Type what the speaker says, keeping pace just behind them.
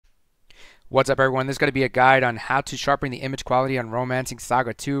What's up, everyone? This is going to be a guide on how to sharpen the image quality on Romancing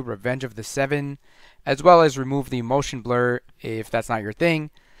Saga 2 Revenge of the Seven, as well as remove the motion blur if that's not your thing.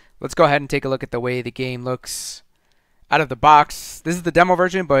 Let's go ahead and take a look at the way the game looks out of the box. This is the demo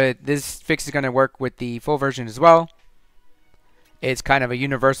version, but this fix is going to work with the full version as well. It's kind of a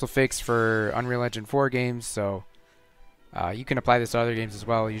universal fix for Unreal Engine 4 games, so you can apply this to other games as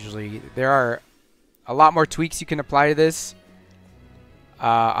well. Usually there are a lot more tweaks you can apply to this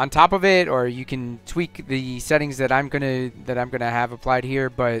on top of it, or you can tweak the settings that I'm gonna have applied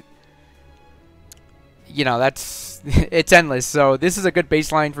here. But you know, that's it's endless. So this is a good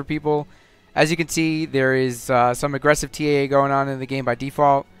baseline for people. As you can see, there is some aggressive TAA going on in the game by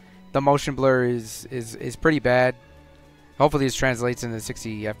default. The motion blur is pretty bad. Hopefully this translates into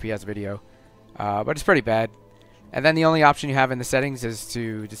 60 FPS video, but it's pretty bad. And then the only option you have in the settings is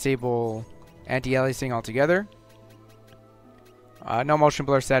to disable anti-aliasing altogether. No motion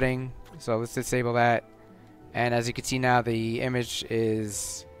blur setting, so let's disable that. And as you can see now, the image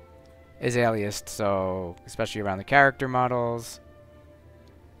is aliased, so especially around the character models,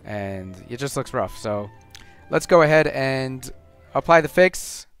 and it just looks rough. So let's go ahead and apply the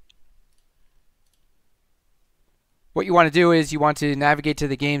fix. What you want to do is you want to navigate to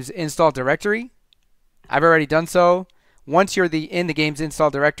the game's install directory. I've already done so. Once you're in the game's install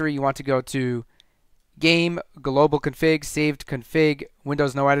directory, you want to go to Game, Global Config, Saved Config,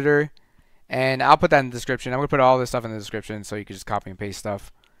 Windows No Editor, and I'll put that in the description. I'm going to put all this stuff in the description so you can just copy and paste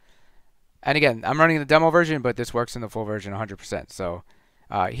stuff. And again, I'm running the demo version, but this works in the full version 100%. So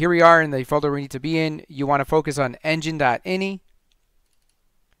here we are in the folder we need to be in. You want to focus on engine.ini,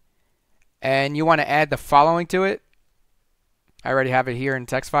 and you want to add the following to it. I already have it here in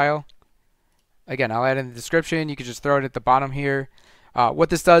text file. Again, I'll add in the description. You can just throw it at the bottom here. What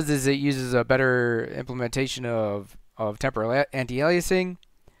this does is it uses a better implementation of temporal anti-aliasing.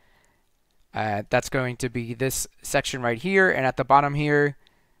 That's going to be this section right here, and at the bottom here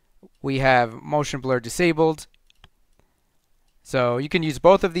we have motion blur disabled. So you can use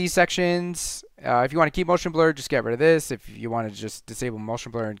both of these sections. If you want to keep motion blur, just get rid of this. If you want to just disable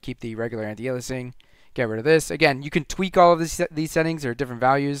motion blur and keep the regular anti-aliasing, get rid of this. Again, you can tweak all of these settings. There are different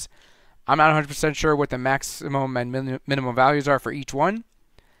values. I'm not 100% sure what the maximum and minimum values are for each one.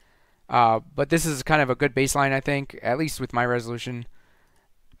 But this is kind of a good baseline, I think, at least with my resolution,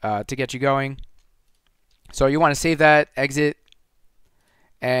 to get you going. So you want to save that, exit.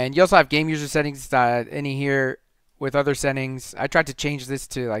 And you also have game user settings in here with other settings. I tried to change this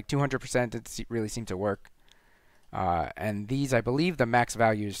to like 200%. It really seemed to work. And these, I believe the max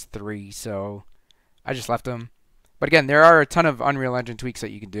value is 3, so I just left them. But again, there are a ton of Unreal Engine tweaks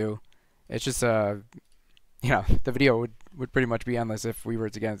that you can do. It's just, you know, the video would pretty much be endless if we were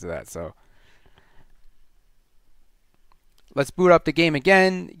to get into that. So let's boot up the game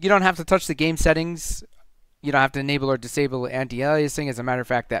again. You don't have to touch the game settings. You don't have to enable or disable anti-aliasing. As a matter of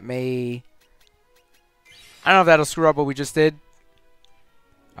fact, that may... I don't know if that'll screw up what we just did.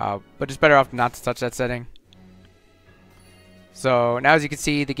 But it's better off not to touch that setting. So now as you can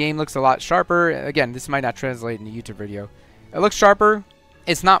see, the game looks a lot sharper. Again, this might not translate into YouTube video. It looks sharper.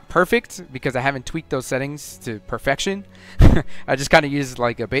 It's not perfect because I haven't tweaked those settings to perfection. I just kind of use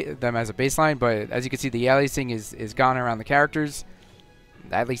like them as a baseline, but as you can see, the aliasing is gone around the characters.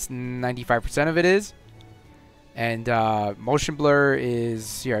 At least 95% of it is. And motion blur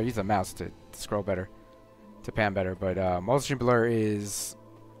is here. I use the mouse to scroll better, to pan better, but motion blur is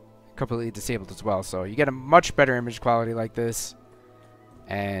completely disabled as well. So you get a much better image quality like this,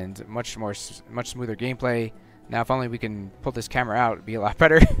 and much smoother gameplay. Now, if only we can pull this camera out, it'd be a lot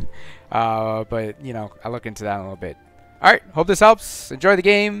better. But, you know, I'll look into that in a little bit. Alright, hope this helps. Enjoy the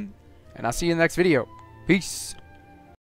game, and I'll see you in the next video. Peace.